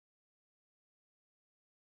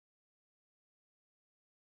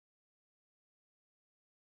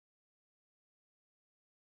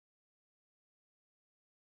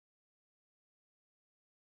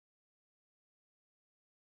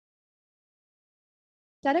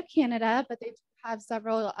out of Canada, but they have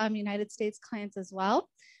several United States clients as well.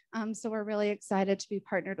 So we're really excited to be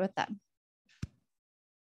partnered with them.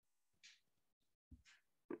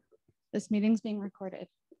 This meeting's being recorded.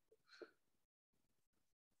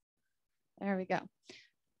 There we go.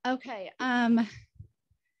 Okay.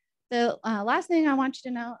 The last thing I want you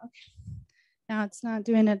to know, okay, now it's not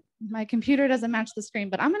doing it. My computer doesn't match the screen,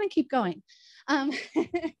 but I'm going to keep going.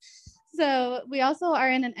 So we also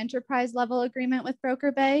are in an enterprise level agreement with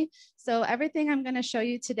Broker Bay. So everything I'm going to show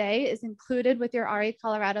you today is included with your RE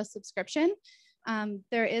Colorado subscription.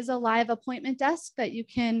 There is a live appointment desk that you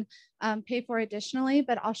can pay for additionally,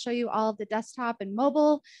 but I'll show you all of the desktop and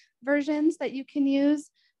mobile versions that you can use.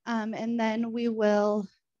 And then we will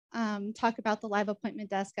talk about the live appointment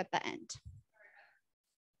desk at the end.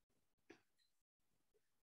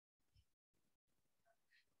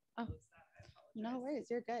 Oh, no worries,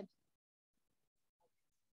 you're good.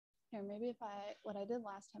 Here, maybe what I did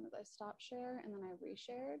last time is I stopped share and then I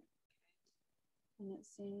reshared, and it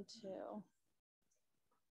seemed to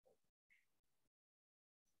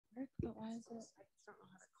work, but why is it? I just don't know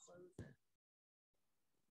how to close it.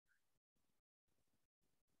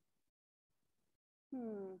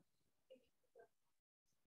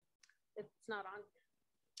 It's not on.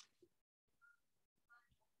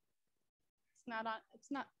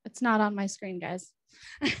 It's not on my screen, guys.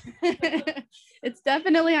 It's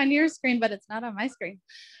definitely on your screen, but it's not on my screen.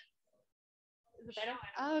 Is it better?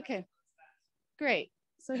 Oh, okay. Great.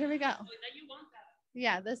 So here we go.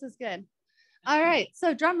 Yeah, this is good. All right,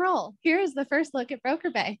 so drum roll. Here is the first look at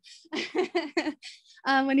Broker Bay.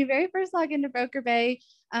 When you very first log into Broker Bay,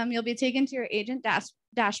 you'll be taken to your agent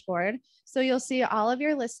dashboard. So you'll see all of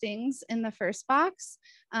your listings in the first box.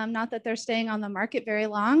 Not that they're staying on the market very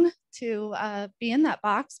long to be in that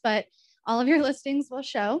box, but all of your listings will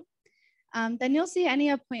show. Then you'll see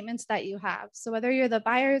any appointments that you have. So whether you're the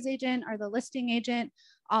buyer's agent or the listing agent,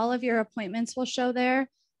 all of your appointments will show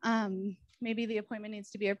there. Maybe the appointment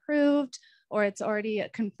needs to be approved or it's already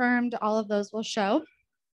confirmed, all of those will show.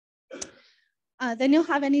 Then you'll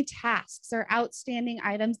have any tasks or outstanding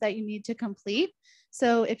items that you need to complete.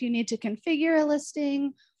 So if you need to configure a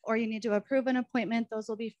listing or you need to approve an appointment, those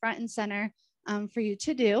will be front and center for you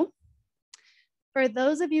to do. For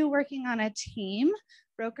those of you working on a team,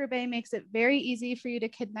 Broker Bay makes it very easy for you to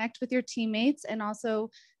connect with your teammates and also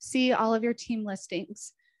see all of your team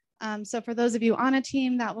listings. So for those of you on a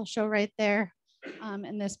team, that will show right there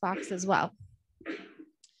in this box as well.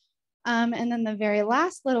 And then the very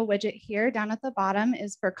last little widget here down at the bottom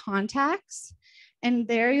is for contacts. And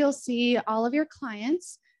there you'll see all of your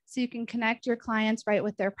clients. So you can connect your clients right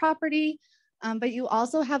with their property, but you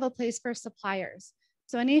also have a place for suppliers.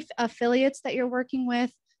 So any affiliates that you're working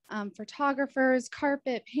with, photographers,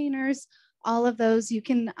 carpet painters, all of those you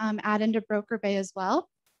can add into Broker Bay as well.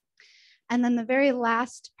 And then the very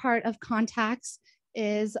last part of contacts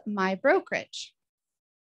is My Brokerage.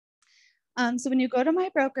 So when you go to My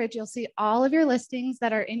Brokerage, you'll see all of your listings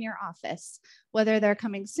that are in your office, whether they're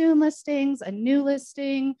coming soon listings, a new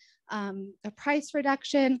listing, a price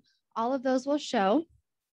reduction, all of those will show.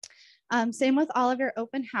 Same with all of your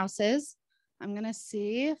open houses. I'm gonna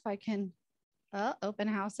see if I can, open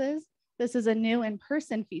houses. This is a new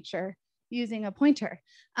in-person feature using a pointer.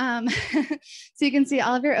 So you can see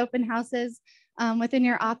all of your open houses within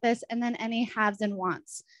your office, and then any haves and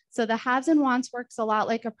wants. So the haves and wants works a lot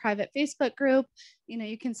like a private Facebook group. You know,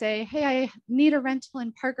 you can say, hey, I need a rental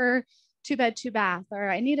in Parker, 2-bed, 2-bath, or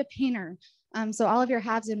I need a painter. So all of your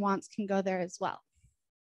haves and wants can go there as well.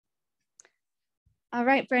 All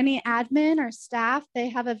right, for any admin or staff, they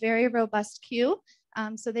have a very robust queue.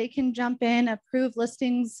 So they can jump in, approve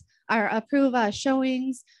listings, or approve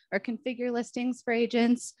showings, or configure listings for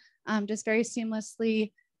agents, just very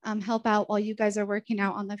seamlessly help out while you guys are working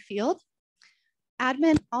out on the field.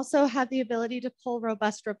 Admin also have the ability to pull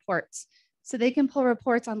robust reports. So they can pull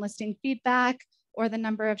reports on listing feedback or the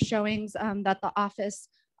number of showings that the office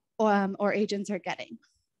or agents are getting.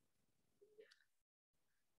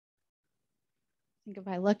 I think if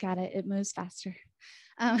I look at it, it moves faster.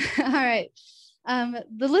 All right,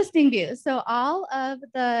 the listing view. So all of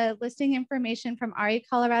the listing information from RE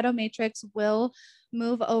Colorado Matrix will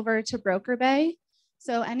move over to Broker Bay.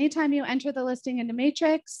 So anytime you enter the listing into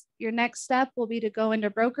Matrix, your next step will be to go into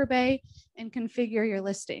Broker Bay and configure your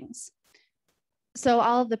listings. So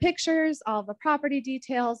all of the pictures, all of the property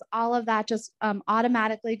details, all of that just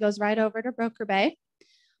automatically goes right over to Broker Bay.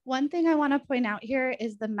 One thing I want to point out here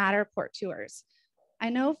is the Matterport tours. I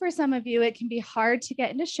know for some of you, it can be hard to get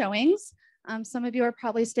into showings. Some of you are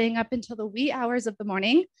probably staying up until the wee hours of the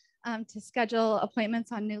morning to schedule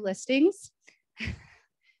appointments on new listings.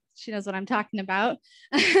 she knows what I'm talking about.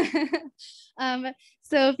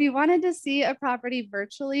 So if you wanted to see a property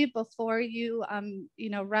virtually before you,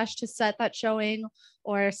 rush to set that showing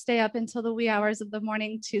or stay up until the wee hours of the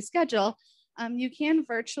morning to schedule, you can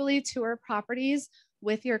virtually tour properties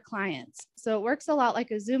with your clients. So it works a lot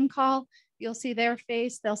like a Zoom call. You'll see their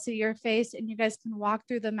face, they'll see your face, and you guys can walk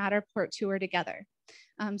through the Matterport tour together.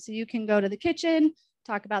 So you can go to the kitchen,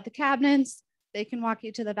 talk about the cabinets, they can walk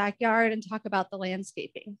you to the backyard and talk about the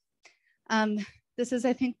landscaping. This is,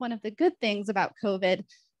 I think, one of the good things about COVID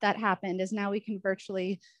that happened is now we can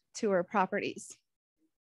virtually tour properties.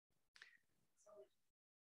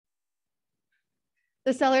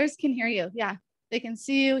 The sellers can hear you. Yeah, they can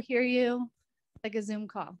see you, hear you, like a Zoom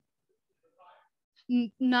call.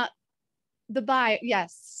 Not the buyer.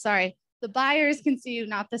 Yes, sorry. The buyers can see you,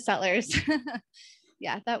 not the sellers.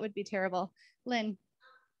 Yeah, that would be terrible. Lynn.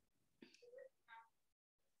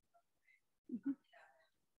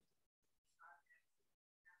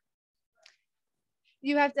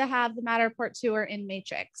 You have to have the Matterport tour in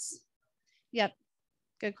Matrix. Yep,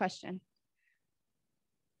 good question.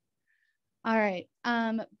 All right,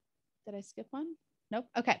 did I skip one? Nope,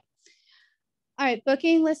 okay. All right,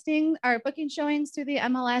 booking showings through the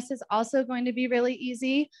MLS is also going to be really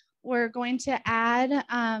easy. We're going to add,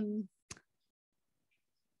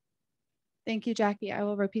 thank you, Jackie. I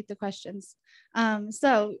will repeat the questions.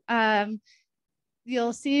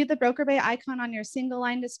 You'll see the Broker Bay icon on your single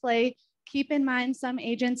line display. Keep in mind, some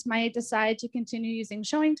agents might decide to continue using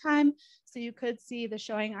showing time. So you could see the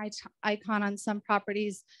showing icon on some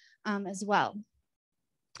properties as well.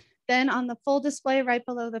 Then on the full display right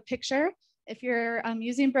below the picture, if you're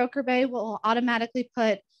using Broker Bay, we'll automatically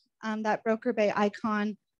put that Broker Bay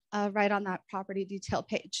icon right on that property detail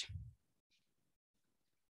page.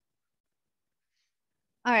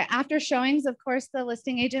 All right, after showings, of course, the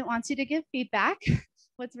listing agent wants you to give feedback.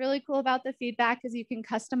 What's really cool about the feedback is you can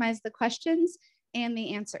customize the questions and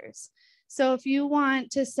the answers. So if you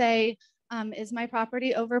want to say, is my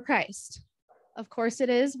property overpriced? Of course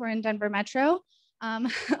it is, we're in Denver Metro.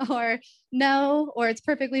 Or no, or it's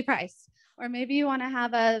perfectly priced. Or maybe you want to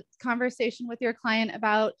have a conversation with your client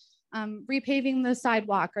about repaving the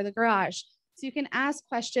sidewalk or the garage. So you can ask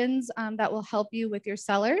questions that will help you with your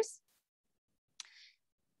sellers.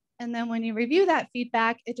 And then when you review that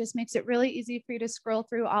feedback, it just makes it really easy for you to scroll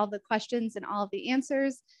through all the questions and all of the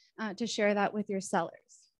answers to share that with your sellers.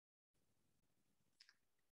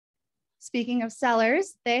 Speaking of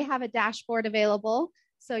sellers, they have a dashboard available.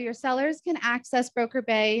 So your sellers can access Broker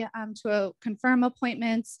Bay to confirm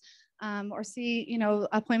appointments or see,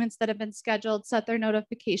 appointments that have been scheduled, set their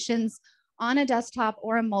notifications on a desktop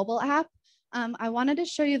or a mobile app. I wanted to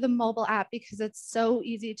show you the mobile app because it's so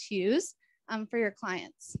easy to use for your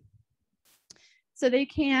clients. So they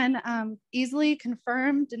can easily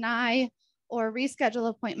confirm, deny, or reschedule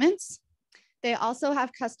appointments. They also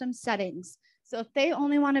have custom settings. So if they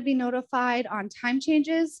only want to be notified on time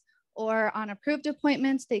changes or on approved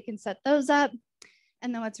appointments, they can set those up.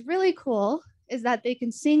 And then what's really cool is that they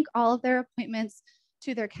can sync all of their appointments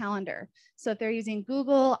to their calendar. So if they're using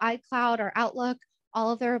Google, iCloud, or Outlook,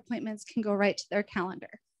 all of their appointments can go right to their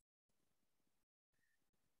calendar.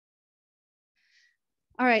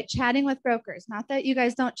 All right, chatting with brokers. Not that you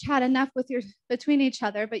guys don't chat enough between each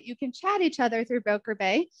other, but you can chat each other through Broker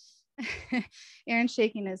Bay. Aaron's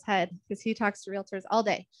shaking his head because he talks to realtors all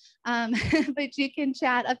day. But you can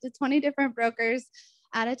chat up to 20 different brokers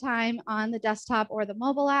at a time on the desktop or the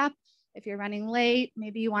mobile app. If you're running late,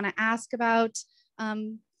 maybe you want to ask about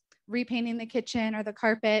repainting the kitchen or the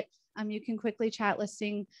carpet, you can quickly chat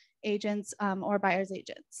listing agents or buyer's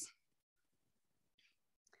agents.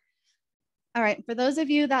 All right, for those of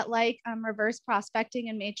you that like reverse prospecting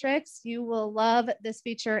in Matrix, you will love this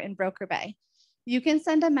feature in Broker Bay. You can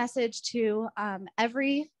send a message to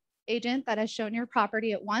every agent that has shown your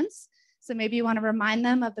property at once. So maybe you want to remind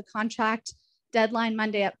them of the contract deadline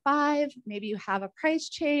Monday at 5. Maybe you have a price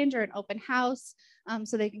change or an open house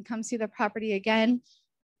so they can come see the property again.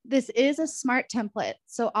 This is a smart template.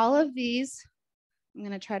 So all of these, I'm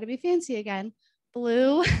going to try to be fancy again,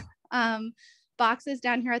 blue boxes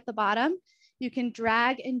down here at the bottom, you can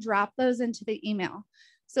drag and drop those into the email.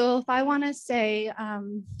 So if I want to say,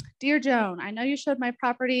 Dear Joan, I know you showed my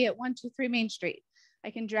property at 123 Main Street.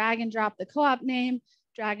 I can drag and drop the co-op name,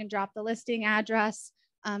 drag and drop the listing address,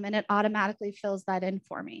 and it automatically fills that in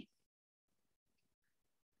for me.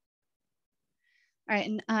 All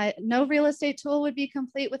right, and no real estate tool would be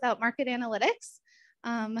complete without market analytics.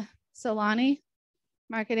 So Lonnie,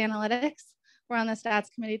 market analytics, we're on the stats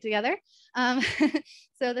committee together.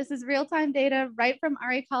 So this is real-time data right from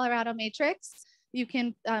RE Colorado Matrix. You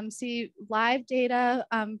can see live data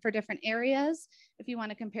for different areas. If you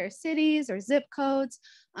want to compare cities or zip codes,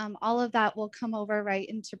 all of that will come over right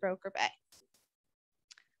into Broker Bay.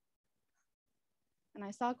 And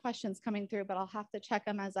I saw questions coming through, but I'll have to check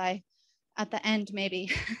them at the end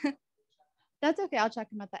maybe. That's okay, I'll check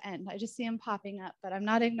them at the end. I just see them popping up, but I'm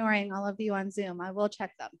not ignoring all of you on Zoom. I will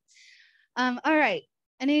check them. All right,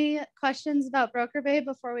 any questions about Broker Bay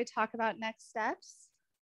before we talk about next steps?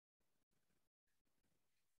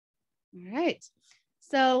 All right,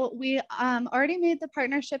 so we already made the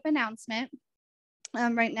partnership announcement.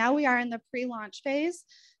 Right now we are in the pre-launch phase.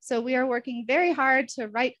 So we are working very hard to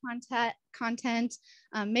write content,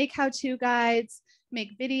 make how-to guides,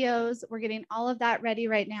 make videos. We're getting all of that ready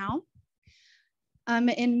right now.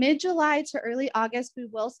 In mid-July to early August, we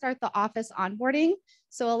will start the office onboarding.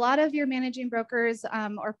 So a lot of your managing brokers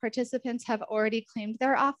or participants have already claimed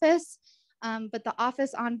their office, but the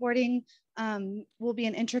office onboarding will be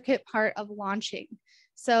an intricate part of launching.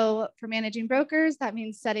 So for managing brokers, that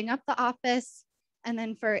means setting up the office. And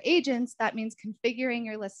then for agents, that means configuring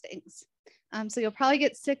your listings. So you'll probably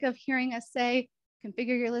get sick of hearing us say,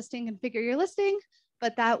 configure your listing,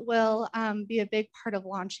 but that will be a big part of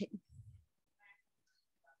launching.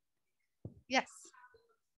 Yes.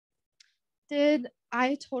 Did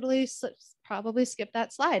I totally probably skip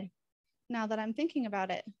that slide now that I'm thinking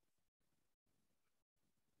about it?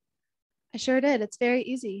 I sure did. It's very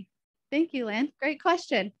easy. Thank you, Lynn. Great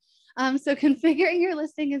question. So configuring your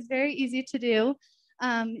listing is very easy to do.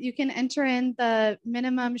 You can enter in the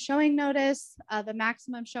minimum showing notice, the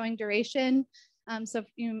maximum showing duration. So if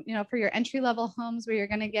you know, for your entry-level homes where you're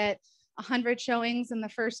going to get 100 showings in the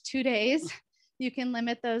first 2 days, you can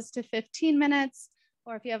limit those to 15 minutes.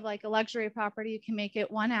 Or if you have like a luxury property, you can make it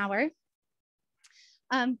 1 hour.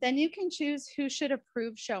 Then you can choose who should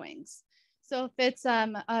approve showings. So if it's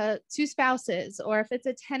 2 spouses, or if it's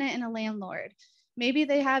a tenant and a landlord, maybe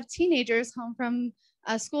they have teenagers home from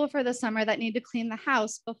school for the summer that need to clean the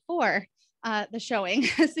house before the showing.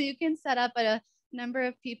 So you can set up a number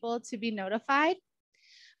of people to be notified.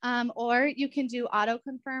 Or you can do auto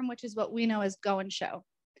confirm, which is what we know as go and show.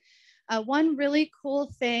 One really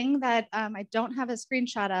cool thing that I don't have a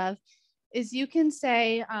screenshot of is you can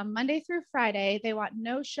say Monday through Friday, they want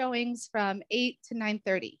no showings from 8 to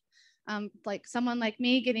 9:30. Like someone like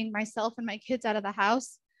me getting myself and my kids out of the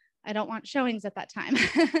house, I don't want showings at that time.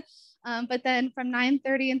 But then from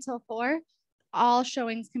 9:30 until 4, all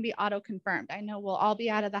showings can be auto confirmed. I know we'll all be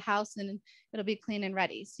out of the house and it'll be clean and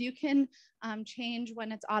ready. So you can change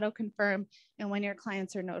when it's auto confirmed and when your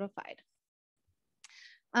clients are notified.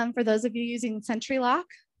 For those of you using SentryLock,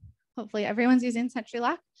 hopefully everyone's using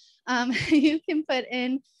SentryLock, you can put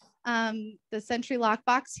in the SentryLock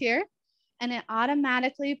box here, and it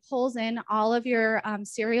automatically pulls in all of your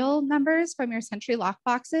serial numbers from your SentryLock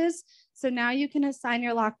boxes. So now you can assign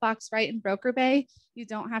your lockbox right in Broker Bay. You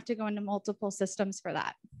don't have to go into multiple systems for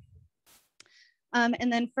that.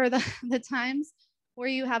 And then for the times where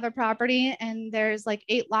you have a property and there's like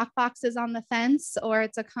 8 lockboxes on the fence, or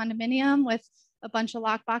it's a condominium with a bunch of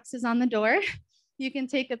lockboxes on the door, you can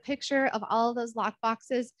take a picture of all of those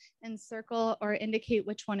lockboxes and circle or indicate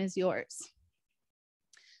which one is yours.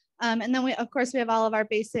 And then of course, we have all of our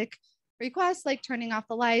basic requests like turning off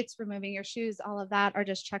the lights, removing your shoes, all of that are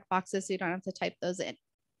just check boxes, so you don't have to type those in.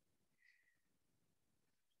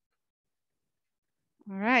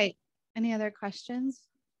 All right, any other questions?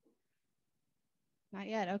 Not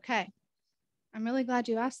yet, okay. I'm really glad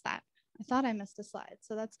you asked that. I thought I missed a slide,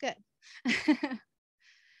 so that's good.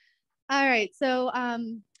 All right, so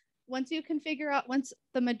once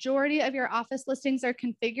the majority of your office listings are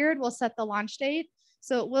configured, we'll set the launch date.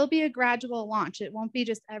 So it will be a gradual launch. It won't be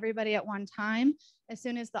just everybody at one time. As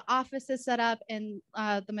soon as the office is set up and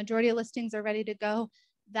the majority of listings are ready to go,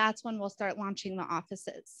 that's when we'll start launching the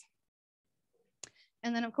offices.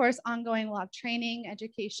 And then of course, ongoing, we'll have training,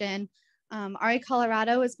 education. RE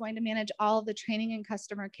Colorado is going to manage all of the training and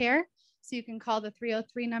customer care. So you can call the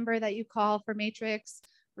 303 number that you call for Matrix,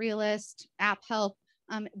 Realist, app help.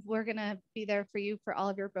 We're gonna be there for you for all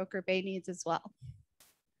of your Broker Bay needs as well.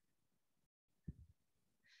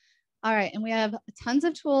 All right, and we have tons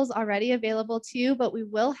of tools already available to you, but we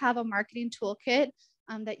will have a marketing toolkit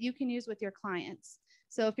that you can use with your clients.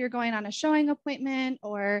 So if you're going on a showing appointment,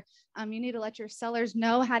 or you need to let your sellers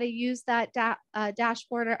know how to use that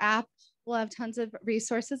dashboard or app, we'll have tons of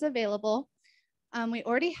resources available. We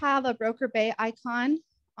already have a Broker Bay icon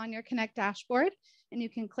on your Connect dashboard, and you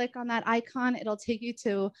can click on that icon. It'll take you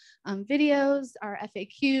to videos, our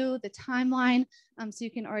FAQ, the timeline, so you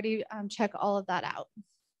can already check all of that out.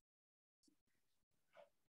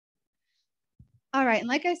 All right, and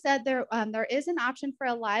like I said, there is an option for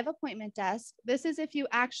a live appointment desk. This is if you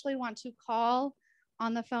actually want to call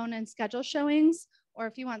on the phone and schedule showings, or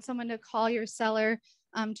if you want someone to call your seller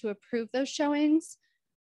to approve those showings.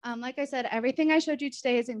 Like I said, everything I showed you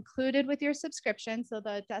today is included with your subscription, so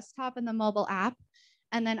the desktop and the mobile app.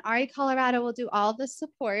 And then RE Colorado will do all the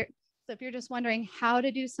support. So if you're just wondering how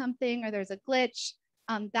to do something or there's a glitch,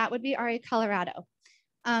 that would be RE Colorado.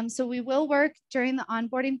 So we will work during the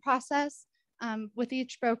onboarding process with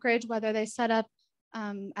each brokerage, whether they set up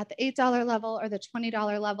at the $8 level or the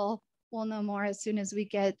 $20 level. We'll know more as soon as we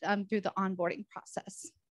get through the onboarding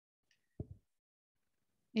process.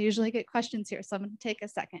 I usually get questions here, so I'm going to take a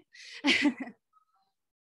second.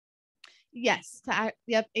 Yes,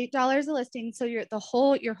 yep, $8 a listing. So your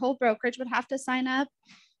whole brokerage would have to sign up,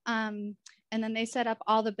 and then they set up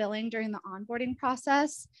all the billing during the onboarding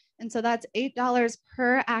process. And so that's $8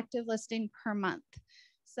 per active listing per month.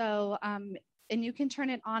 So and you can turn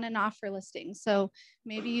it on and off for listings. So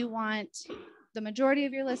maybe you want the majority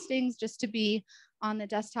of your listings just to be on the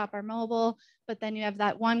desktop or mobile, but then you have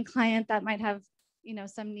that one client that might have, you know,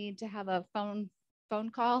 some need to have a phone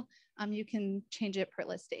call. You can change it per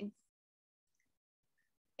listing.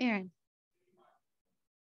 Aaron.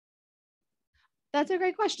 That's a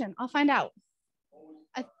great question. I'll find out.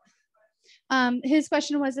 His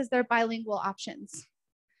question was, is there bilingual options?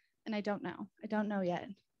 And I don't know. I don't know yet.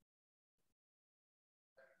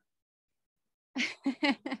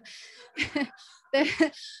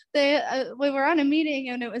 We were on a meeting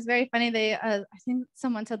and it was very funny. I think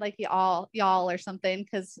someone said like y'all or something,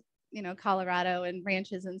 because you know, Colorado and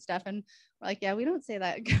ranches and stuff, and we're like, yeah, we don't say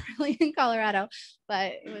that really in Colorado,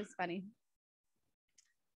 but it was funny.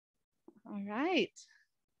 All right.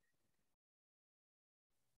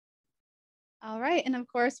 All right, and of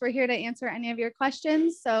course, we're here to answer any of your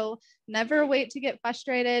questions. So never wait to get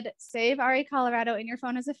frustrated. Save RE Colorado in your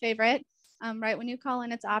phone as a favorite. Right when you call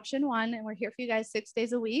in, it's option 1, and we're here for you guys 6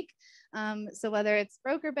 days a week. So whether it's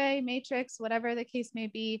Broker Bay, Matrix, whatever the case may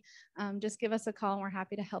be, just give us a call and we're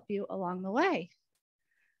happy to help you along the way.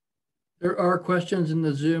 There are questions in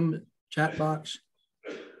the Zoom chat box.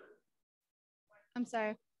 I'm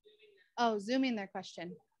sorry. Oh, zooming their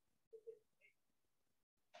question.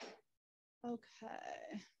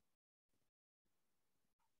 Okay.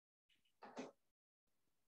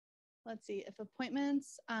 Let's see if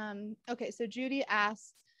appointments. Okay, so Judy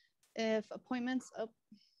asked if appointments. Oh,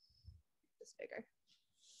 this bigger.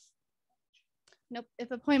 Nope. If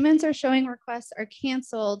appointments or showing requests are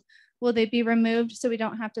canceled, will they be removed so we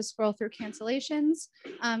don't have to scroll through cancellations?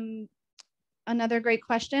 Another great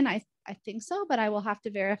question. I think so, but I will have to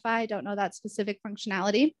verify. I don't know that specific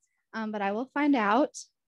functionality, but I will find out.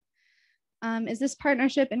 Is this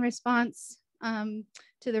partnership in response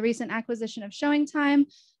to the recent acquisition of Showing Time?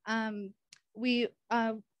 RE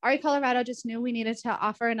Colorado just knew we needed to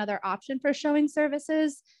offer another option for showing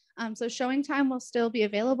services. So Showing Time will still be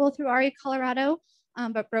available through RE Colorado,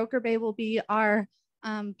 but Broker Bay will be our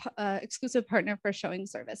exclusive partner for showing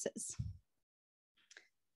services.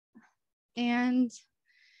 And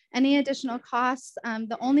any additional costs,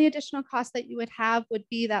 the only additional cost that you would have would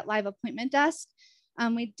be that live appointment desk.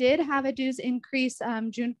 We did have a dues increase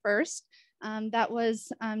June 1st. That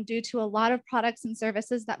was due to a lot of products and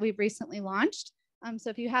services that we've recently launched. So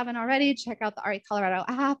if you haven't already, check out the RE Colorado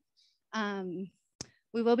app.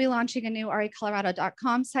 We will be launching a new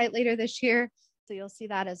recolorado.com site later this year, so you'll see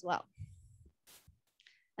that as well.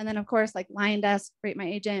 And then of course, like Lion Desk, Rate My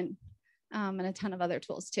Agent, and a ton of other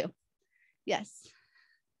tools too. Yes.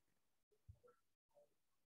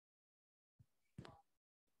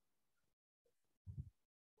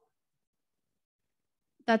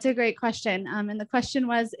 That's a great question. And the question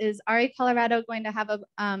was, is RE Colorado going to have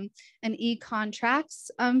an e-contracts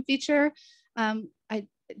feature? I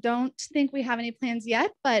don't think we have any plans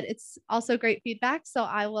yet, but it's also great feedback. So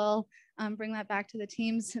I will bring that back to the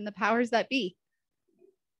teams and the powers that be.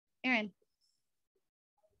 Aaron.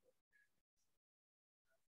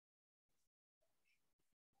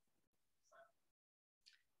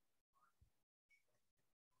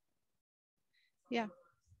 Yeah.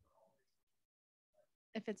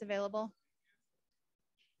 If it's available.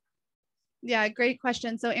 Yeah, great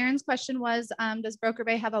question. So Aaron's question was, does Broker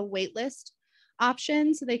Bay have a wait list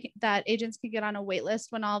option so that agents can get on a wait list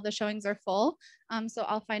when all the showings are full? So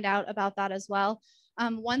I'll find out about that as well.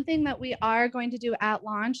 One thing that we are going to do at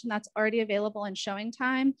launch, and that's already available in Showing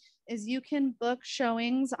Time, is you can book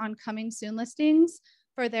showings on coming soon listings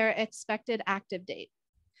for their expected active date.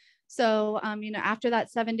 So, you know, after that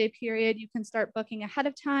 7-day period, you can start booking ahead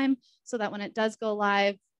of time so that when it does go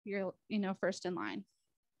live, you're, you know, first in line.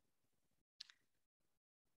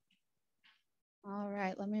 All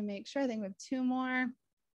right, let me make sure. I think we have 2 more.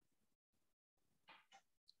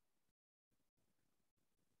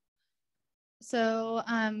 So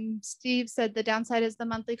Steve said the downside is the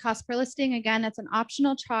monthly cost per listing. Again, it's an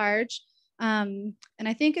optional charge. And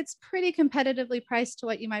I think it's pretty competitively priced to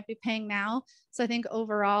what you might be paying now. So I think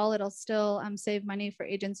overall, it'll still save money for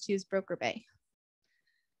agents to use Broker Bay.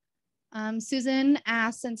 Susan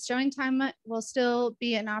asked, since showing time will still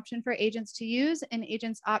be an option for agents to use and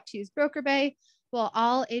agents opt to use Broker Bay, will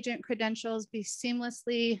all agent credentials be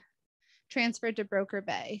seamlessly transferred to Broker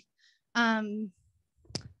Bay?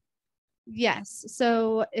 Yes.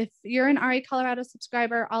 So if you're an RE Colorado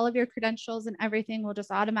subscriber, all of your credentials and everything will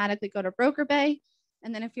just automatically go to Broker Bay.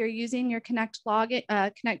 And then if you're using your Connect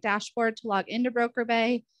dashboard to log into Broker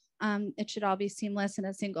Bay, it should all be seamless in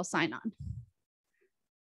a single sign-on.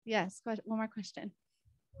 Yes, one more question.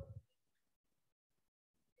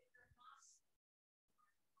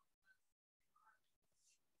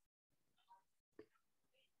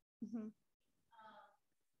 Mm-hmm.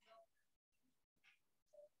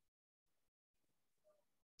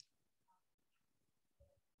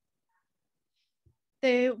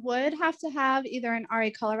 They would have to have either an RE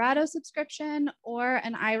Colorado subscription or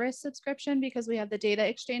an Iris subscription because we have the data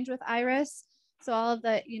exchange with Iris. So all of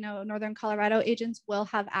the Northern Colorado agents will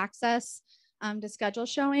have access to schedule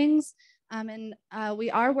showings. And we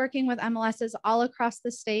are working with MLSs all across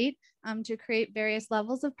the state to create various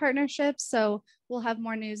levels of partnerships. So we'll have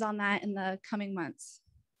more news on that in the coming months.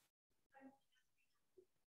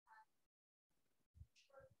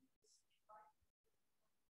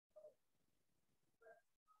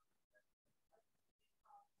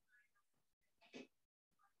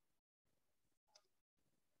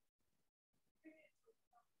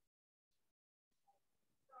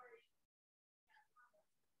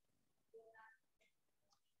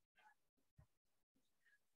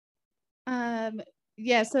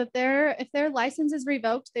 Yeah, so if their license is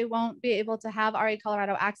revoked, they won't be able to have RE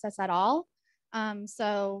Colorado access at all.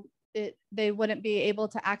 So they wouldn't be able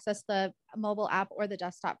to access the mobile app or the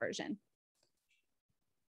desktop version.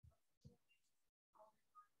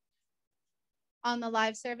 On the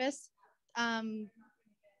live service,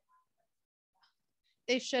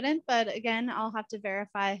 they shouldn't, but again, I'll have to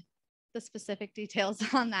verify the specific details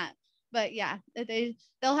on that. But yeah,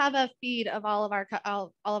 they'll have a feed of all of our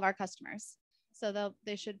customers. So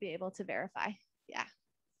they should be able to verify. Yeah.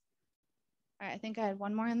 All right, I think I had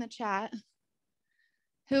one more in the chat.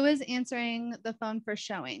 Who is answering the phone for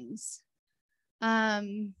showings?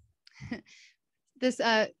 This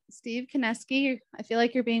Steve Kineski, I feel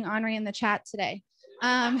like you're being ornery in the chat today.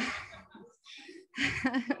 I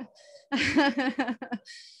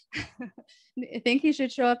think you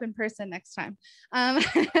should show up in person next time.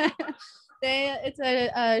 It's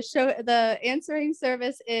a show. The answering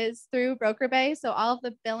service is through Broker Bay. So all of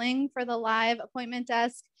the billing for the live appointment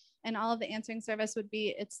desk and all of the answering service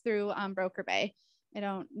it's through Broker Bay. I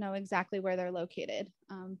don't know exactly where they're located,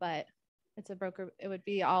 but it would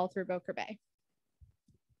be all through Broker Bay.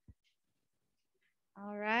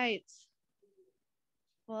 All right.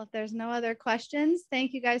 Well, if there's no other questions,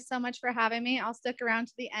 thank you guys so much for having me. I'll stick around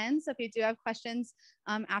to the end. So if you do have questions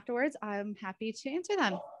afterwards, I'm happy to answer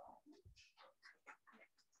them.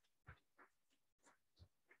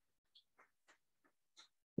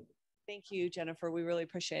 Thank you, Jennifer. We really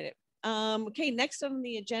appreciate it. Okay, next on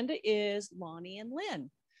the agenda is Lonnie and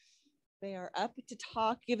Lynn. They are up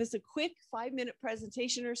to give us a quick 5-minute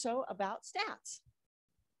presentation or so about stats.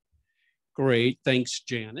 Great, thanks,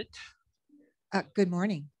 Janet. Good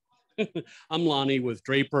morning. I'm Lonnie with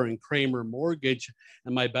Draper and Kramer Mortgage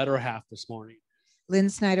and my better half this morning. Lynn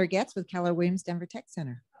Snyder-Getz with Keller Williams Denver Tech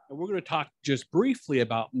Center. And we're going to talk just briefly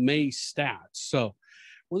about May stats. So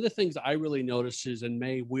one of the things I really noticed is in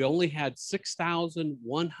May, we only had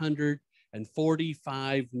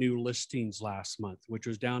 6,145 new listings last month, which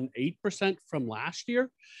was down 8% from last year,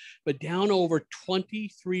 but down over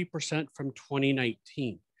 23% from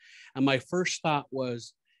 2019. And my first thought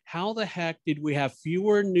was, how the heck did we have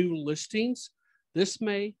fewer new listings this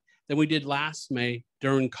May than we did last May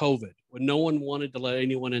during COVID, when no one wanted to let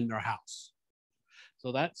anyone in their house?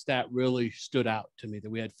 So that stat really stood out to me, that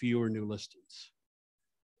we had fewer new listings.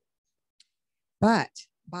 But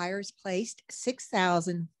buyers placed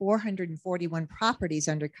 6,441 properties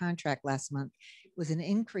under contract last month, with an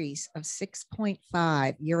increase of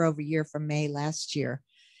 6.5 year over year from May last year.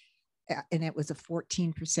 And it was a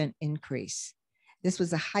 14% increase. This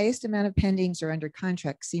was the highest amount of pendings or under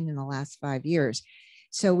contract seen in the last 5 years.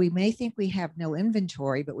 So we may think we have no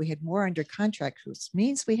inventory, but we had more under contract, which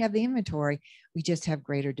means we have the inventory. We just have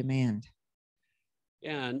greater demand.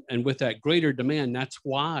 And with that greater demand, that's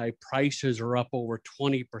why prices are up over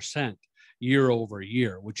 20% year over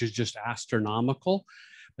year, which is just astronomical.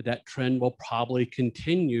 But that trend will probably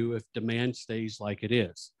continue if demand stays like it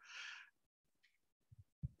is.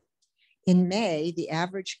 In May, the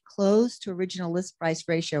average close to original list price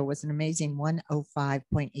ratio was an amazing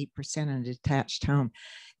 105.8% on a detached home.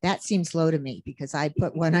 That seems low to me because I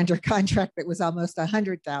put one under contract that was almost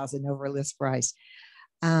 100,000 over list price.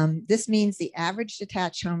 This means the average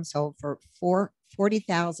detached home sold for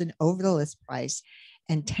 40,000 over the list price,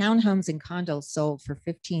 and townhomes and condos sold for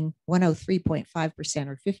 103.5%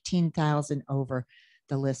 or 15,000 over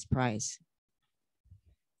the list price.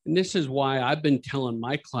 And this is why I've been telling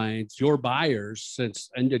my clients, your buyers, since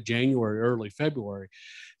end of January, early February,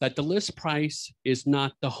 that the list price is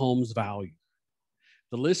not the home's value.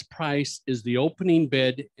 The list price is the opening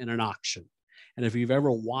bid in an auction. And if you've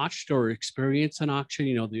ever watched or experienced an auction,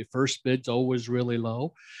 you know, the first bid's always really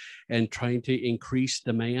low and trying to increase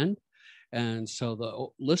demand. And so the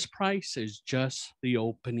list price is just the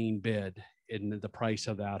opening bid in the price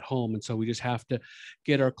of that home. And so we just have to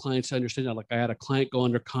get our clients to understand that. Like I had a client go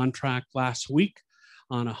under contract last week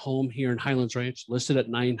on a home here in Highlands Ranch, listed at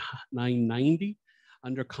 $990,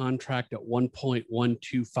 under contract at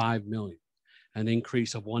 $1.125 million, an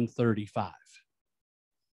increase of 135.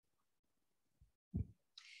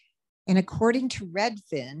 And according to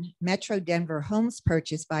Redfin, Metro Denver homes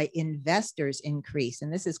purchased by investors increased.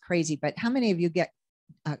 And this is crazy, but how many of you get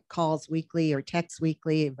calls weekly or texts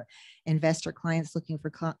weekly of investor clients looking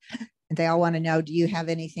for, and they all want to know, do you have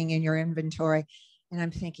anything in your inventory? And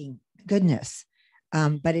I'm thinking, goodness.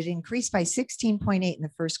 But it increased by 16.8 in the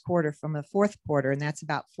first quarter from the fourth quarter. And that's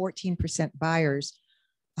about 14% buyers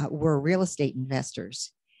were real estate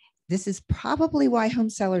investors. This is probably why home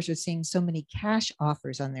sellers are seeing so many cash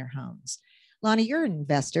offers on their homes. Lonnie, you're an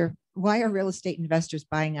investor. Why are real estate investors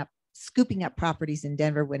scooping up properties in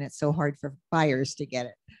Denver when it's so hard for buyers to get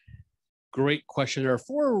it? Great question. There are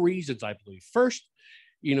 4 reasons, I believe. First,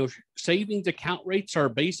 you know, savings account rates are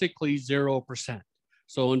basically 0%.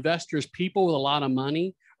 So investors, people with a lot of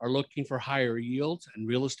money, are looking for higher yields, and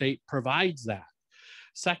real estate provides that.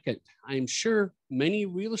 Second, I'm sure many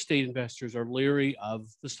real estate investors are leery of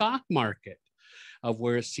the stock market, of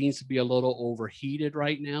where it seems to be a little overheated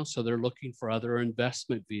right now. So they're looking for other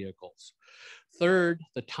investment vehicles. Third,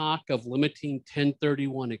 the talk of limiting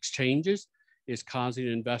 1031 exchanges is causing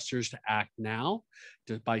investors to act now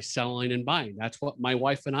by selling and buying. That's what my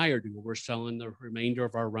wife and I are doing. We're selling the remainder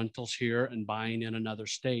of our rentals here and buying in another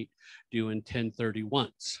state, doing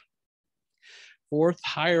 1031s. Fourth,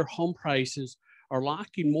 higher home prices are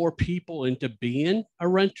locking more people into being a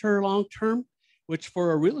renter long-term, which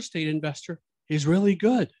for a real estate investor is really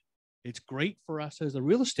good. It's great for us as a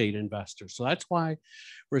real estate investor. So that's why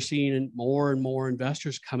we're seeing more and more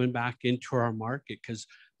investors coming back into our market, because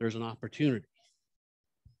there's an opportunity.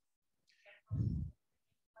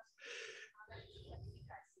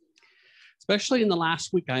 Especially in the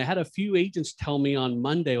last week, I had a few agents tell me on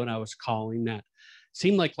Monday when I was calling that it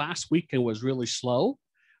seemed like last weekend was really slow.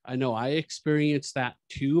 I know I experienced that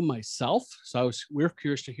too myself. So we're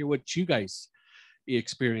curious to hear what you guys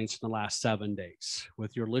experienced in the last 7 days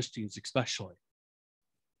with your listings, especially.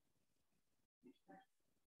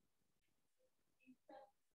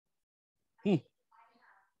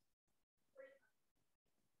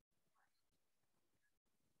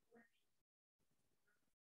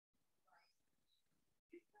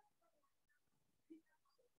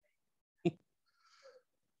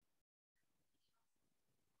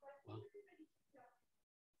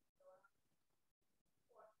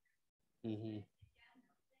 Mm-hmm.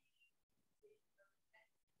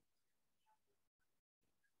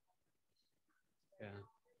 Yeah.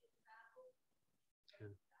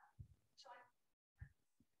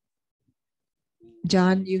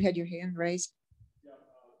 John, you had your hand raised.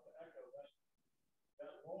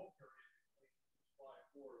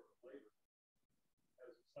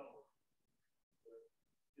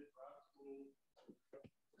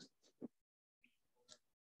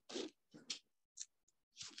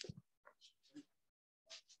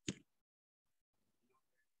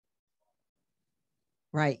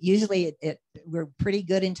 Right. Usually we're pretty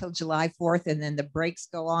good until July 4th, and then the brakes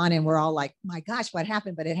go on and we're all like, my gosh, what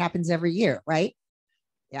happened? But it happens every year, right?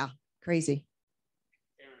 Yeah, crazy.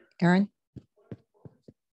 Aaron?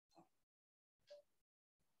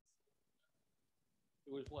 It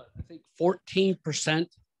was what, I think 14%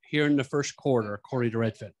 here in the first quarter, according to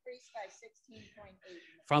Redfin.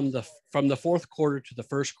 From the fourth quarter to the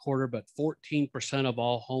first quarter, but 14% of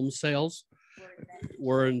all home sales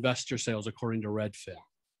were investor sales, according to Redfin.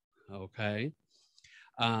 Okay.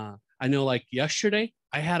 I I know like yesterday,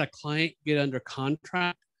 I had a client get under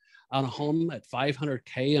contract on a home at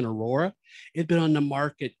 500K in Aurora. It'd been on the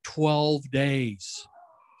market 12 days.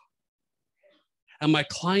 And my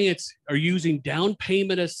clients are using down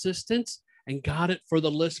payment assistance and got it for the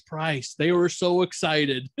list price. They were so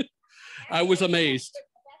excited. I was amazed.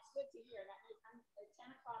 That's good to hear. At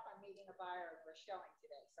 10 o'clock, I'm meeting a buyer for showing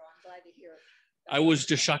today, so I'm glad to hear. I was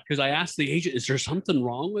just shocked because I asked the agent, is there something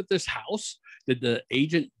wrong with this house? Did the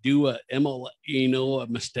agent do a a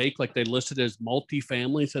mistake, like they listed as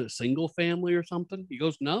multi-family instead of single family or something? He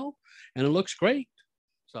goes, no, and it looks great.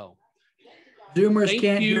 So Zoomers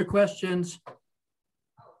can't hear questions.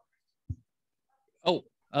 Oh,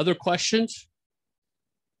 other questions?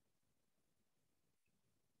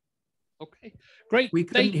 Okay, great. We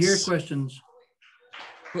couldn't hear Thanks. questions.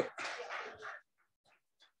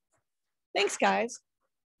 Thanks, guys.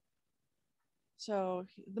 So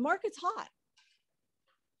the market's hot.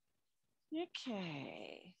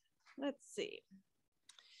 Okay, let's see.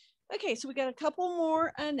 Okay, so we got a couple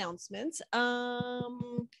more announcements.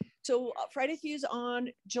 So Friday Fuze on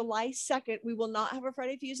July 2nd. We will not have a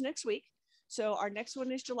Friday Fuze next week. So our next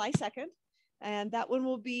one is July 2nd. And that one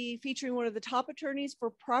will be featuring one of the top attorneys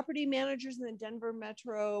for property managers in the Denver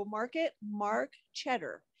metro market, Mark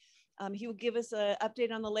Cheddar. He will give us an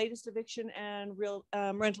update on the latest eviction and real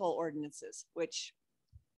rental ordinances, which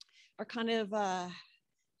are kind of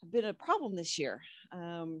been a problem this year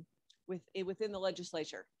within the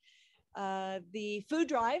legislature. The food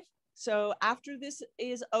drive. So after this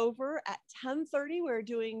is over at 10:30, we're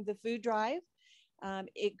doing the food drive.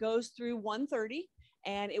 It goes through 1:30.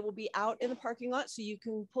 And it will be out in the parking lot, so you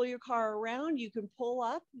can pull your car around, you can pull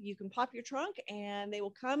up, you can pop your trunk, and they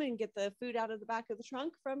will come and get the food out of the back of the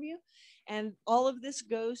trunk from you. And all of this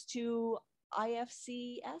goes to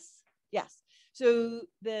IFCS. Yes. So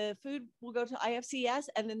the food will go to IFCS,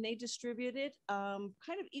 and then they distribute it kind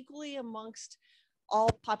of equally amongst all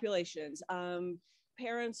populations.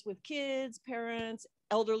 Parents with kids, parents,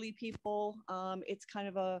 elderly people. It's kind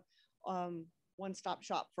of a one-stop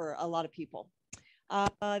shop for a lot of people.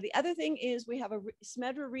 The other thing is we have a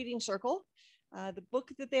Smedra reading circle. The book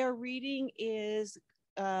that they are reading is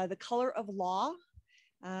The Color of Law.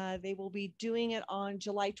 They will be doing it on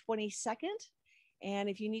July 22nd. And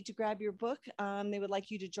if you need to grab your book, they would like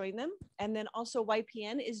you to join them. And then also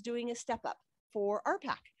YPN is doing a step up for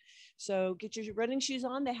RPAC. So get your running shoes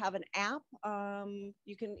on. They have an app.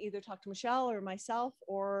 You can either talk to Michelle or myself,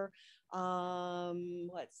 or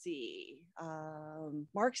let's see,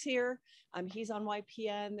 Mark's here. He's on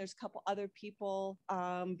YPN. There's a couple other people.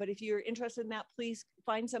 But if you're interested in that, please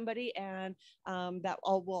find somebody, and that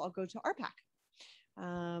all will go to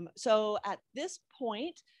RPAC. So at this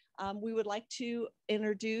point, we would like to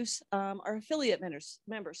introduce our affiliate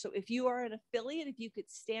members. So if you are an affiliate, if you could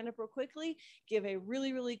stand up real quickly, give a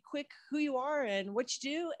really, really quick who you are and what you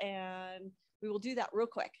do, and we will do that real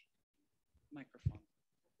quick. Microphone.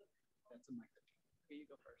 That's a microphone. Okay, you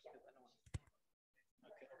go first. I don't want to...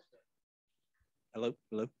 Okay. Hello,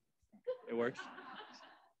 hello. It works.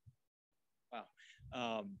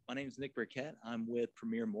 Wow. My name is Nick Burkett. I'm with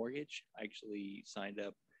Premier Mortgage. I actually signed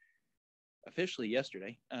up officially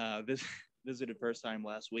yesterday. Visited first time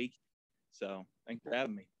last week. So thanks for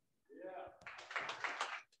having me.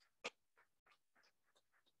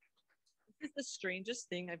 This is the strangest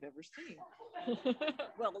thing I've ever seen.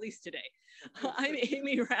 Well, at least today. I'm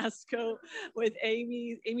Amy Rasco with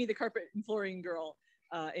Amy the Carpet and Flooring Girl,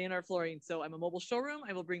 A&R Flooring. So I'm a mobile showroom.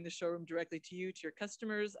 I will bring the showroom directly to you, to your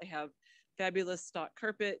customers. I have fabulous stock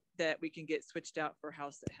carpet that we can get switched out for a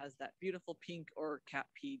house that has that beautiful pink or cat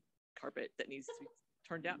pea carpet that needs to be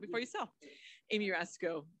turned down before you sell. Amy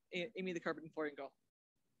Rasco, Amy the Carpet and Flooring Girl.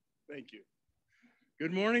 Thank you.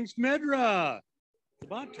 Good morning, Smedra. It's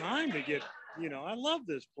about time to get, I love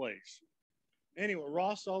this place. Anyway,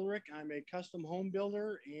 Ross Ulrich, I'm a custom home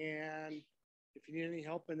builder, and if you need any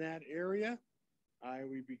help in that area, I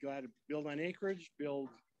would be glad to build on acreage, build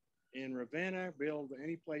in Ravenna, build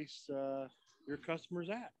any place your customer's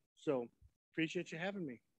at. So appreciate you having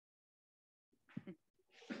me.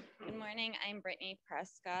 Good morning, I'm Brittany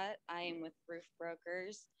Prescott. I am with Roof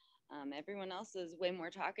Brokers. Everyone else is way more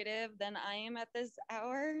talkative than I am at this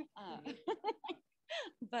hour.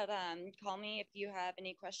 But call me if you have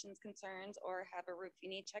any questions, concerns, or have a roof you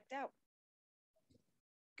need checked out.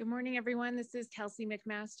 Good morning, everyone. This is Kelsey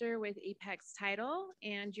McMaster with Apex Title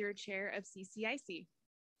and your chair of CCIC.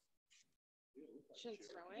 Should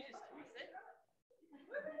throw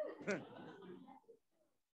it.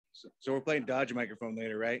 So we're playing Dodge microphone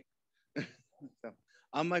later, right? So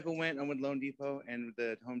I'm Michael Wendt. I'm with Loan Depot and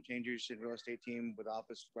the Home Changers and Real Estate team with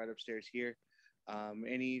office right upstairs here.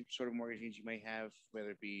 Any sort of mortgage needs you may have,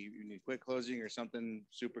 whether it be you need quick closing or something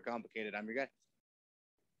super complicated, I'm your guy.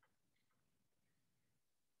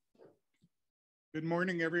 Good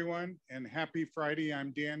morning, everyone, and happy Friday.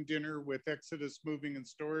 I'm Dan Dinner with Exodus Moving and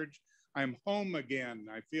Storage. I'm home again.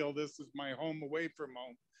 I feel this is my home away from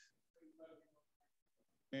home.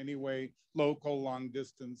 Anyway, local, long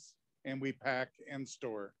distance, and we pack and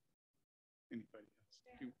store. Anybody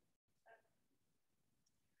else?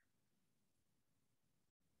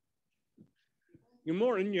 Good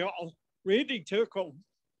morning, y'all. Randy Tickle,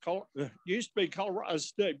 used to be Colorado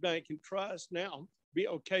State Bank and Trust, now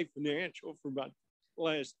BOK Financial for about the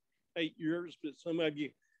last 8 years, but some of you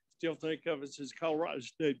still think of us as Colorado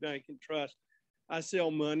State Bank and Trust. I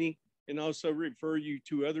sell money and also refer you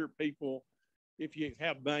to other people if you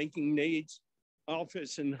have banking needs.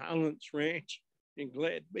 Office in Highlands Ranch, and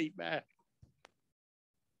glad to be back.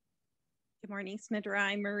 Good morning, Smidra.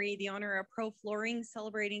 I'm Marie, the owner of Pro Flooring,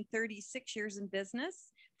 celebrating 36 years in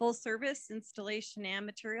business, full service, installation, and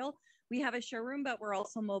material. We have a showroom, but we're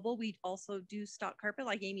also mobile. We also do stock carpet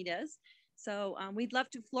like Amy does. So we'd love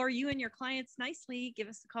to floor you and your clients nicely. Give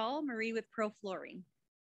us a call, Marie with Pro Flooring.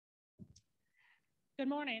 Good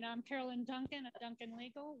morning. I'm Carolyn Duncan at Duncan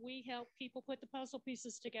Legal. We help people put the puzzle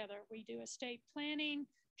pieces together. We do estate planning,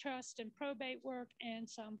 trust and probate work, and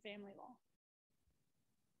some family law.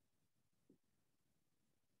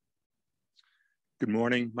 Good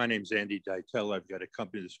morning. My name is Andy Deitel. I've got a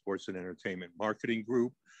company, the Sports and Entertainment Marketing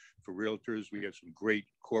Group. For realtors, we have some great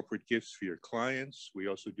corporate gifts for your clients. We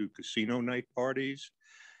also do casino night parties,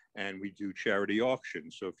 and we do charity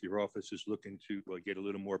auctions. So if your office is looking to get a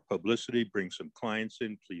little more publicity, bring some clients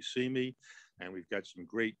in, please see me. And we've got some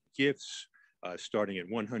great gifts starting at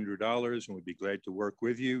 $100, and we'd be glad to work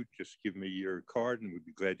with you. Just give me your card, and we'd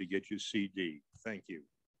be glad to get you a CD. Thank you.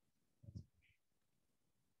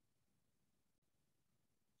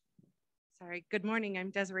 Sorry. Good morning. I'm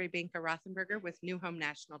Desiree Banka Rothenberger with New Home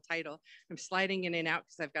National Title. I'm sliding in and out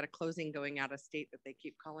because I've got a closing going out of state that they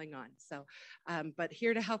keep calling on. So, but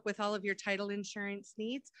here to help with all of your title insurance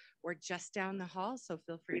needs. We're just down the hall, so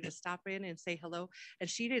feel free to stop in and say hello. And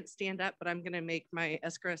she didn't stand up, but I'm going to make my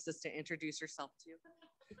escrow assistant introduce herself to you.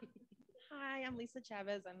 Hi, I'm Lisa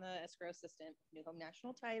Chavez. I'm the escrow assistant, New Home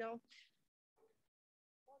National Title.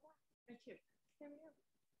 Thank you.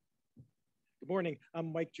 Good morning.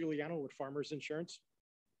 I'm Mike Giuliano with Farmers Insurance.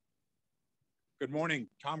 Good morning.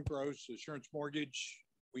 Tom Gross, Assurance Mortgage.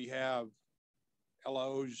 We have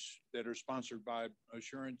LOs that are sponsored by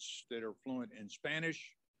Assurance that are fluent in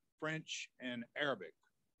Spanish, French, and Arabic.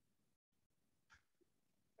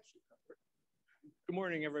 Good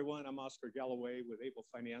morning, everyone. I'm Oscar Galloway with Able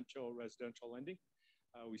Financial Residential Lending.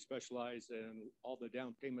 We specialize in all the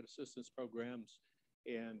down payment assistance programs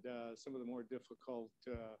and some of the more difficult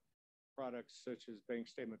products such as bank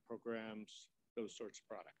statement programs, those sorts of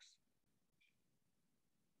products.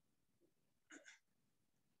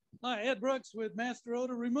 Hi, Ed Brooks with Master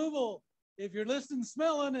Odor Removal. If you're listing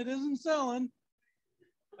smelling, it isn't selling.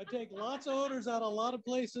 I take lots of odors out of a lot of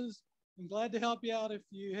places. I'm glad to help you out if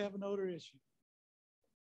you have an odor issue.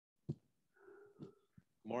 Good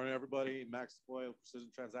morning, everybody. Max Boyle,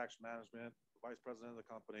 Precision Transaction Management, Vice President of the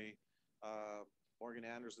company. Morgan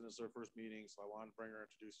Anderson is her first meeting, so I wanted to bring her,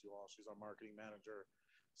 introduce you all. She's our marketing manager,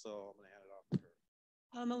 so I'm going to hand it off to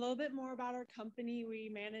her. A little bit more about our company. We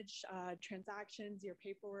manage transactions, your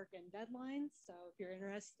paperwork, and deadlines. So if you're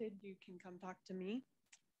interested, you can come talk to me.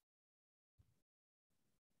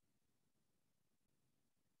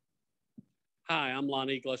 Hi, I'm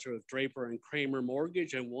Lonnie Glusser with Draper and Kramer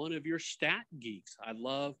Mortgage and one of your stat geeks. I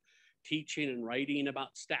love teaching and writing about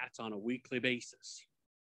stats on a weekly basis.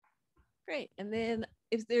 Great. And then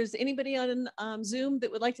if there's anybody on Zoom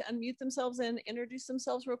that would like to unmute themselves and introduce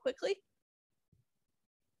themselves real quickly.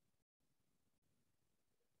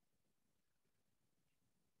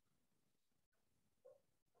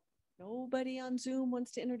 Nobody on Zoom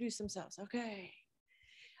wants to introduce themselves. Okay.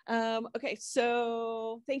 Okay,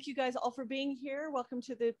 so thank you guys all for being here. Welcome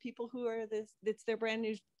to the people who are it's their brand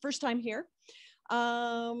new first time here.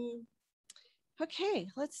 Okay,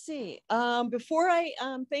 let's see. Before I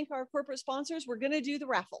thank our corporate sponsors, we're going to do the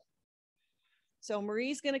raffle. So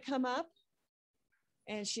Marie's going to come up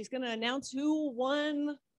and she's going to announce who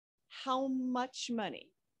won how much money.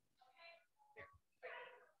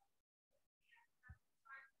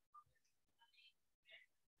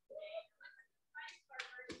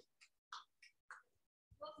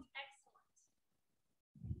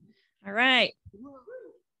 All right.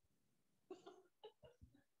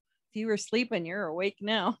 If you were sleeping, you're awake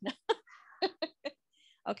now.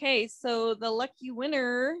 Okay, so the lucky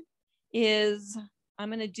winner is, I'm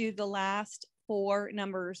going to do the last 4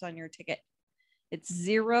 numbers on your ticket. It's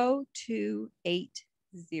 0280.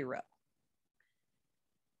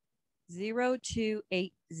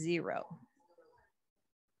 0280.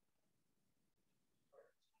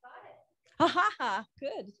 Ha ha ha.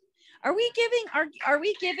 Good. Are we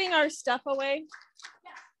giving our stuff away?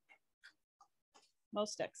 Yeah.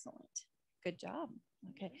 Most excellent. Good job.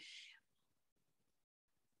 Okay.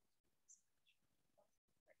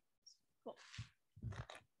 Cool.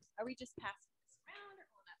 Are we just passing this around or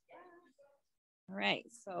all right,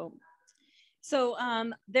 so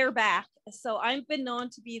they're back. So I've been known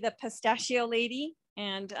to be the pistachio lady,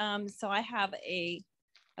 and so I have a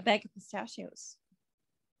bag of pistachios.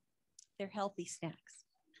 They're healthy snacks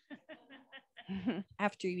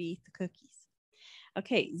after you eat the cookies.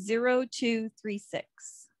 Okay,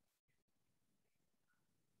 0236.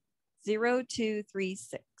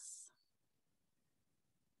 0236.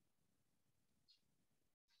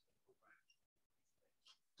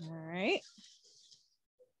 All right.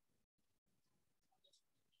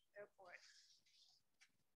 Go for it.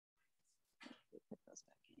 Put those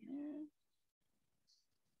back in there.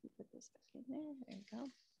 Put this back in there. There you go.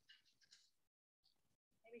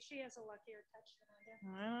 Maybe she has a luckier touch than I do.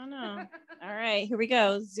 I don't know. All right, here we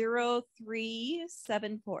go.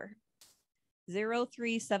 0374.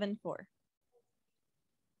 0374.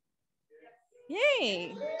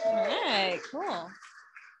 Yay. All right, cool.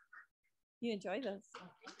 You enjoy those.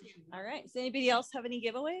 All right. Does anybody else have any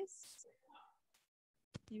giveaways?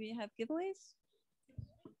 Maybe you have giveaways?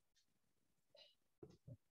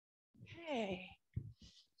 Okay.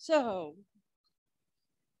 So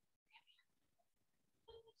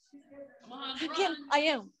I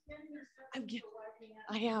am. Okay.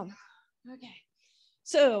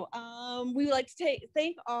 So we would like to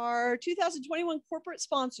thank our 2021 corporate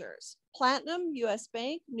sponsors: Platinum, US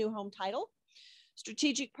Bank, New Home Title;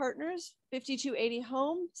 strategic partners, 5280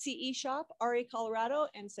 Home, CE Shop, RA Colorado,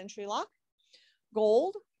 and Century Lock;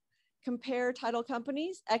 Gold, Compare Title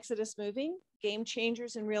Companies, Exodus Moving, Game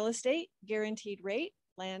Changers in Real Estate, Guaranteed Rate,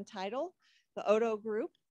 Land Title, the Odo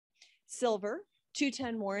Group; Silver,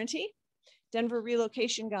 210 Warranty, Denver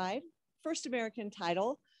Relocation Guide, First American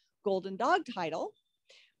Title, Golden Dog Title,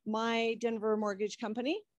 My Denver Mortgage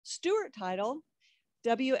Company, Stewart Title,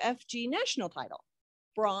 WFG National Title;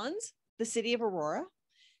 Bronze, the City of Aurora;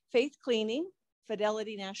 Faith Cleaning,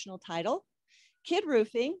 Fidelity National Title; Kid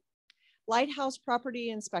Roofing, Lighthouse Property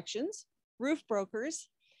Inspections, Roof Brokers,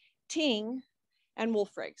 Ting, and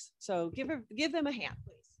Wolf Rigs. So give them a hand,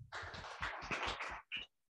 please.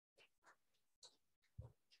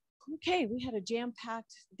 Okay, we had a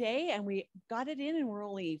jam-packed day and we got it in and we're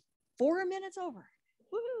only 4 minutes over.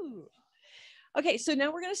 Woo! Okay, so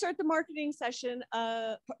now we're going to start the marketing session,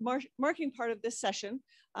 marketing part of this session.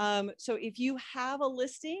 So if you have a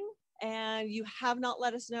listing and you have not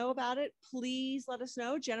let us know about it, please let us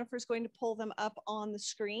know. Jennifer's going to pull them up on the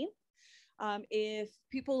screen. If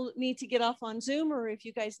people need to get off on Zoom or if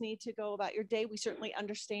you guys need to go about your day, we certainly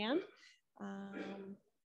understand.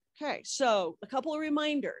 Okay, so a couple of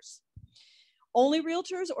reminders. Only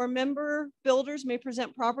realtors or member builders may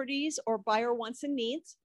present properties or buyer wants and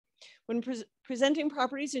needs. When presenting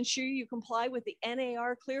properties, ensure you comply with the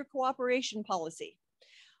NAR Clear Cooperation Policy.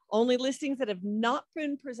 Only listings that have not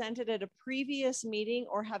been presented at a previous meeting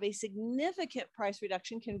or have a significant price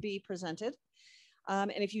reduction can be presented.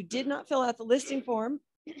 And if you did not fill out the listing form,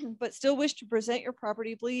 but still wish to present your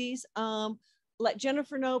property, please let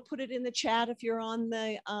Jennifer know, put it in the chat if you're on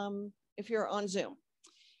Zoom.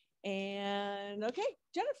 And okay,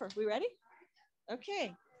 Jennifer, we ready?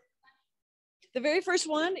 Okay. The very first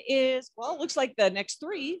one is, well, it looks like the next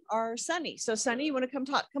three are Sunny. So Sunny, you want to come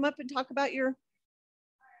up and talk about your.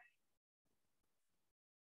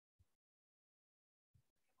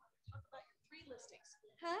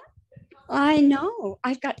 I know.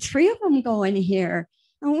 I've got 3 of them going here.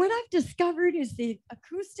 And what I've discovered is the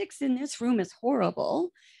acoustics in this room is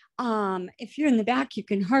horrible. If you're in the back, you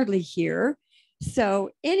can hardly hear. So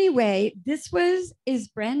anyway, this is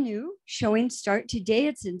brand new, showing start today.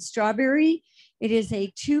 It's in Strawberry. It is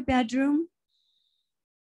a 2-bedroom.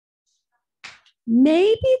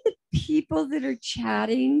 Maybe the people that are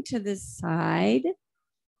chatting to the side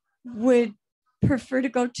would prefer to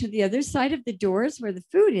go to the other side of the doors where the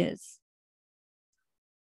food is.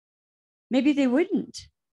 Maybe they wouldn't.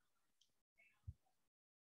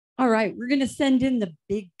 All right, we're going to send in the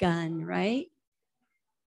big gun, right?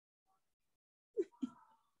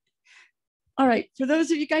 All right, for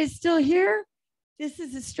those of you guys still here, this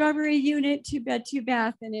is a Strawberry unit, 2-bed,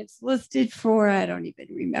 2-bath, and it's listed for, I don't even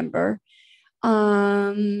remember,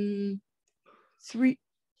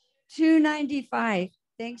 $295.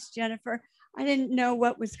 Thanks, Jennifer. I didn't know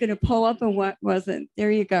what was going to pull up and what wasn't.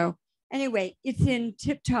 There you go. Anyway, it's in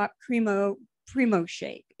tip-top primo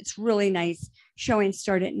shape. It's really nice. Showing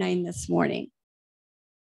start at 9 this morning.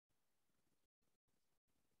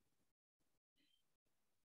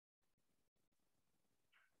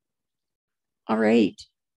 All right.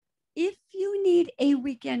 If you need a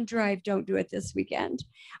weekend drive, don't do it this weekend.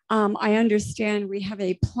 I understand we have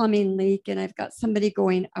a plumbing leak and I've got somebody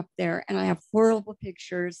going up there and I have horrible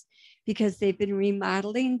pictures because they've been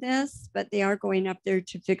remodeling this, but they are going up there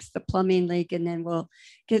to fix the plumbing leak and then we'll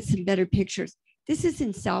get some better pictures. This is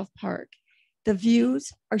in South Park. The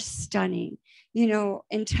views are stunning. You know,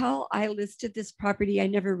 until I listed this property, I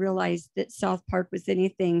never realized that South Park was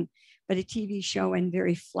anything but a TV show and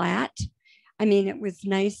very flat. I mean, it was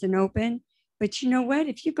nice and open, but you know what?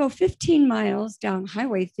 If you go 15 miles down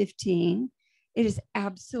Highway 15, it is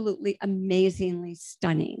absolutely amazingly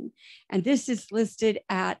stunning. And this is listed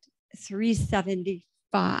at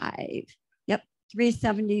 375. Yep,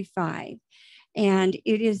 375. And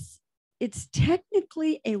it's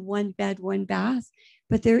technically a 1-bed, 1-bath,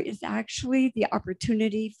 but there is actually the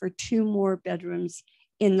opportunity for 2 more bedrooms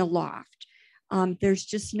in the loft. There's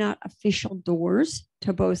just not official doors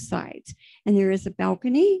to both sides. And there is a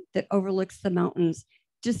balcony that overlooks the mountains.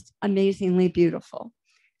 Just amazingly beautiful.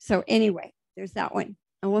 So anyway, there's that one.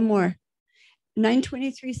 And one more.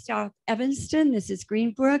 923 South Evanston. This is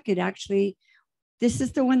Greenbrook. This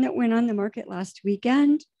is the one that went on the market last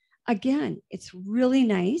weekend. Again, it's really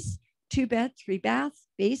nice. 2-bed, 3-bath,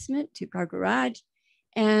 basement, 2-car garage.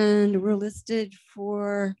 And we're listed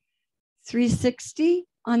for $360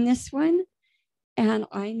 on this one. And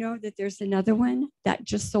I know that there's another one that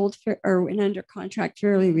just sold or went under contract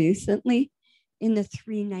fairly recently in the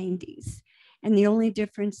 390s. And the only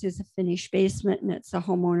difference is a finished basement, and it's a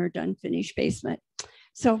homeowner done finished basement.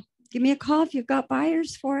 So give me a call if you've got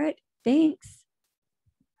buyers for it. Thanks.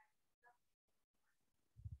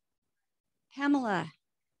 Pamela.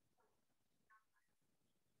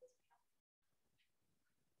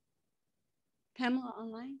 Pamela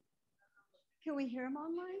online? Can we hear him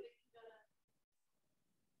online?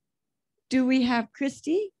 Do we have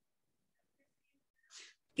Christy?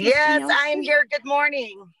 Yes, I'm here. Good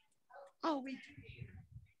morning. Oh, we do.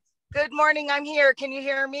 Good morning. I'm here. Can you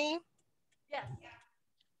hear me? Yes.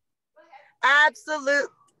 Absolutely.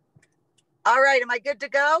 All right. Am I good to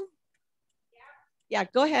go? Yeah,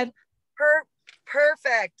 go ahead.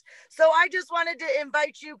 Perfect. So I just wanted to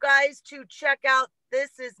invite you guys to check out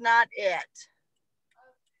This Is Not It.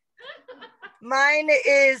 Mine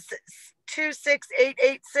is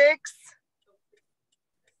 26886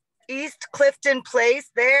 East Clifton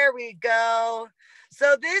Place. There we go.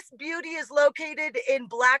 So this beauty is located in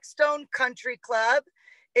Blackstone Country Club.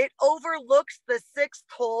 It overlooks the 6th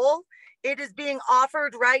hole. It is being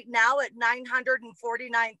offered right now at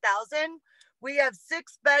 $949,000. We have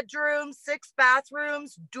 6 bedrooms, 6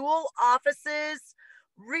 bathrooms, dual offices,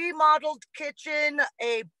 remodeled kitchen,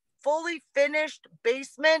 a fully finished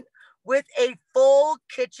basement with a full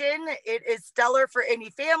kitchen. It is stellar for any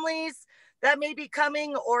families that may be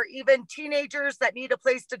coming or even teenagers that need a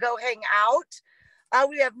place to go hang out.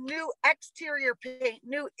 We have new exterior paint,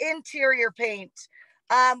 new interior paint.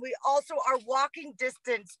 We also are walking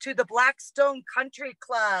distance to the Blackstone Country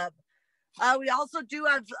Club. We also do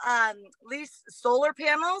have leased solar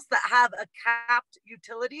panels that have a capped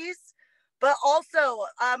utilities, but also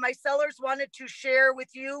my sellers wanted to share with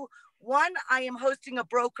you, one, I am hosting a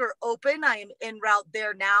broker open. I am en route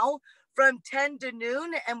there now from 10 to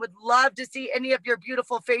noon and would love to see any of your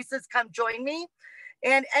beautiful faces come join me.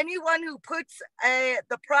 And anyone who puts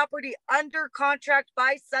the property under contract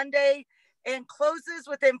by Sunday and closes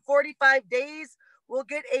within 45 days will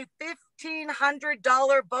get a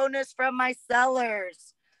 $1,500 bonus from my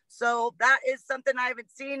sellers. So that is something I haven't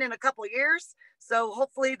seen in a couple of years. So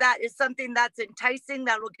hopefully that is something that's enticing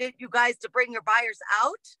that will get you guys to bring your buyers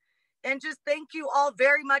out. And just thank you all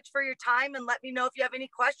very much for your time and let me know if you have any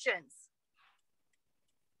questions.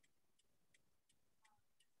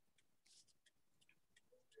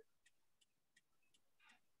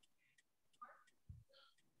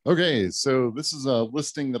 Okay, so this is a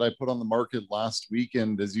listing that I put on the market last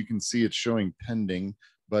weekend. As you can see, it's showing pending,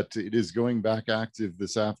 but it is going back active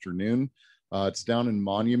this afternoon. It's down in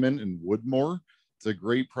Monument in Woodmore. It's a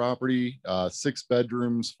great property, 6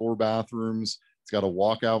 bedrooms, 4 bathrooms. It's got a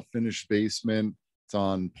walkout finished basement. It's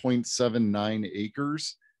on 0.79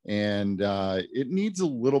 acres, and it needs a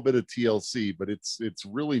little bit of TLC, but it's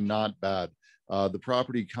really not bad. The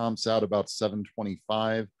property comps out about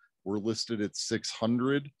 725. We're listed at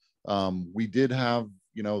 600. We did have,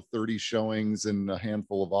 30 showings and a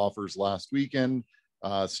handful of offers last weekend.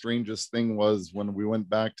 Strangest thing was when we went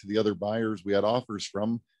back to the other buyers we had offers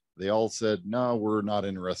from, they all said, no, we're not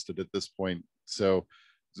interested at this point. So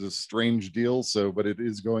it's a strange deal. So, but it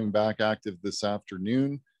is going back active this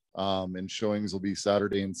afternoon. And showings will be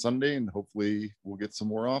Saturday and Sunday, and hopefully we'll get some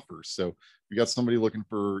more offers. So if you got somebody looking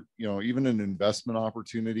for, you know, even an investment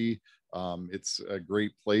opportunity, it's a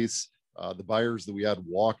great place. The buyers that we had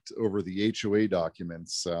walked over the HOA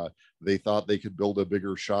documents. They thought they could build a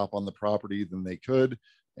bigger shop on the property than they could.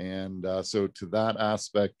 And so to that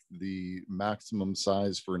aspect, the maximum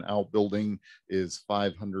size for an outbuilding is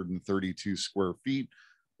 532 square feet,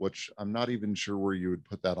 which I'm not even sure where you would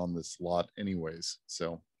put that on this lot anyways.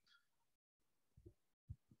 So.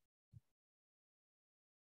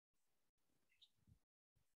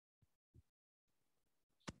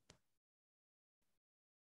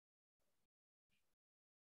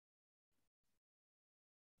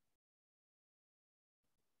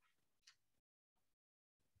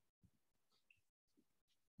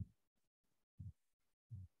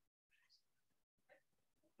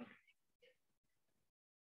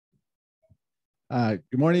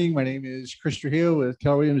 Good morning. My name is Chris Trujillo with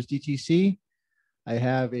Keller Williams DTC. I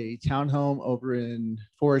have a townhome over in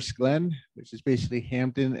Forest Glen, which is basically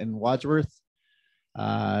Hampton and Wadsworth.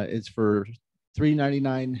 It's for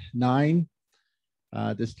 $399,900.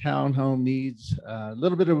 This townhome needs a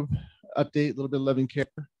little bit of update, a little bit of loving care.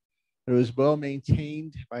 It was well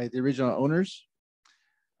maintained by the original owners.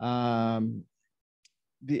 The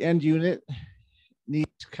end unit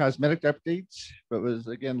needs cosmetic updates, but was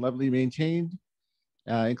again lovely maintained.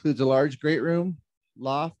 Includes a large great room,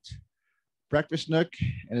 loft, breakfast nook,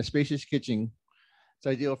 and a spacious kitchen. It's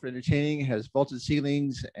ideal for entertaining, has vaulted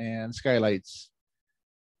ceilings and skylights.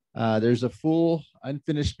 There's a full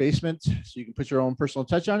unfinished basement, so you can put your own personal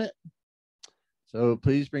touch on it. So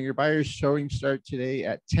please bring your buyers. Showing start today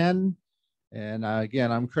at 10. And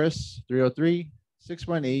again, I'm Chris,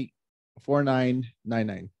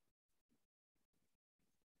 303-618-4999.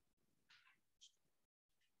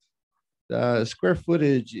 The square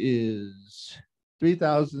footage is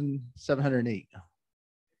 3,708.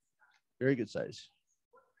 Very good size.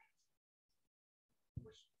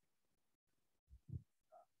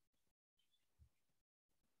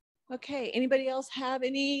 Okay, anybody else have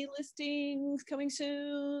any listings coming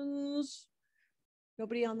soon?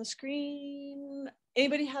 Nobody on the screen?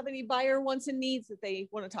 Anybody have any buyer wants and needs that they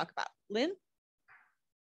want to talk about? Lynn?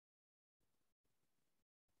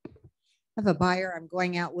 I have a buyer I'm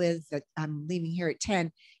going out with that I'm leaving here at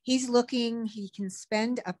 10. He's looking, he can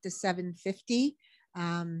spend up to $750.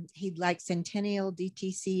 He'd like Centennial,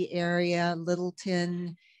 DTC area,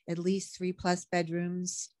 Littleton, at least 3+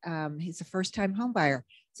 bedrooms. He's a first-time home buyer.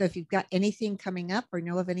 So if you've got anything coming up or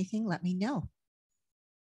know of anything, let me know.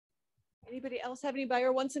 Anybody else have any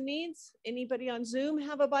buyer wants and needs? Anybody on Zoom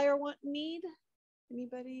have a buyer want and need?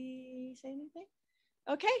 Anybody say anything?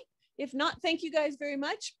 Okay. If not, thank you guys very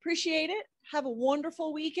much. Appreciate it. Have a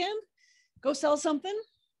wonderful weekend. Go sell something.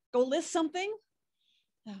 Go list something.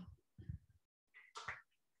 Oh.